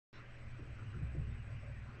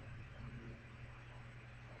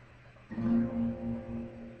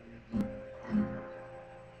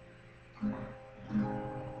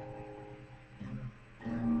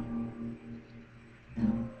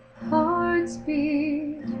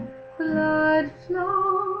beat, blood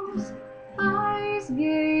flows, eyes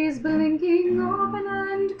gaze, blinking open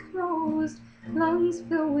and closed, lungs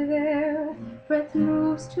fill with air, breath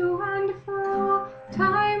moves to and fro,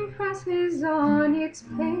 time presses on, its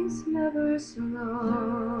pace never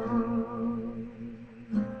slows.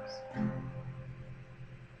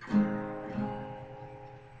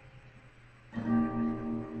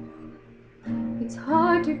 It's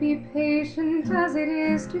hard to be patient as it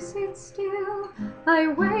is to sit still. I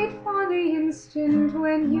wait for the instant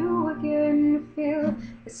when you again fill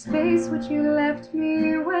the space which you left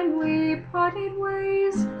me when we parted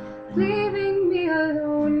ways, leaving me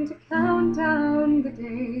alone to count down the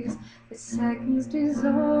days. The seconds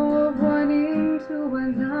dissolve one into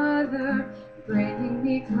another, bringing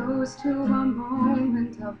me close to a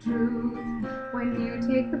moment of truth, when you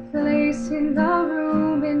take the place in the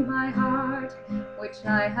room in my heart, which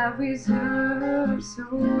I have reserved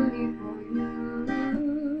solely for you.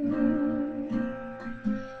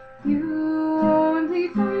 You, only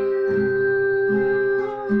for you.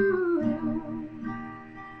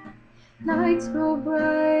 Nights grow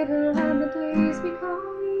brighter and the days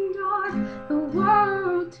become dark. The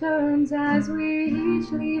world turns as we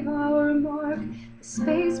each leave our mark. The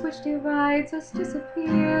space which divides us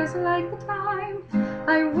disappears like the time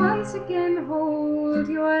I once again hold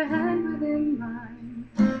your hand within mine.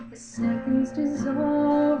 The seconds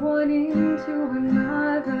dissolve one into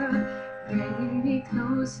another, bringing me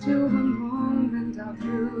close to a moment of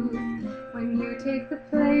truth, when you take the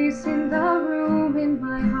place in the room in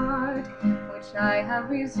my heart, which I have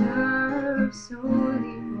reserved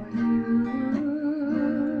solely for you.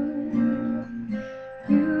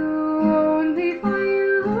 You, only for you.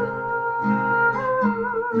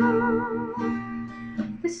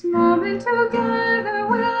 This moment together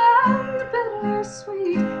will end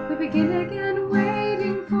bittersweet. We begin again,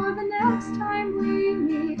 waiting for the next time we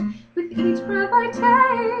meet. With each breath I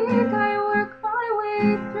take, I work my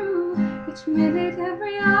way through. Each minute,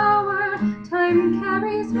 every hour, time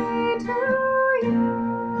carries me to you.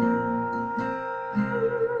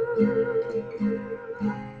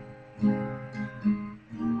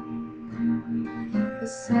 The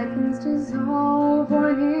seconds dissolve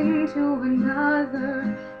one into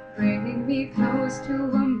another, bringing me close to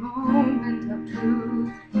a moment of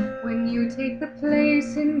truth, when you take the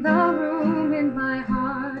place in the room in my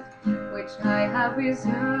heart, which I have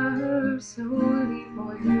reserved solely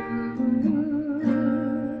for you.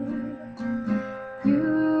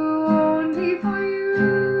 You, only for you.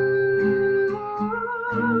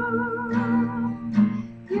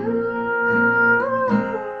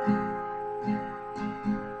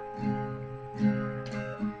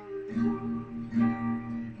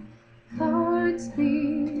 Hearts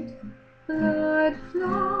beat, blood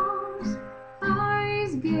flows,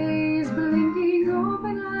 eyes gaze, blinking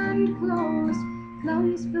open and closed,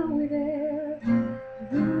 lungs fill with air,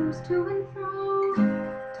 moves to and fro,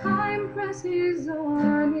 time presses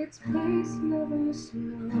on, its pace never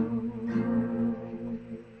slows.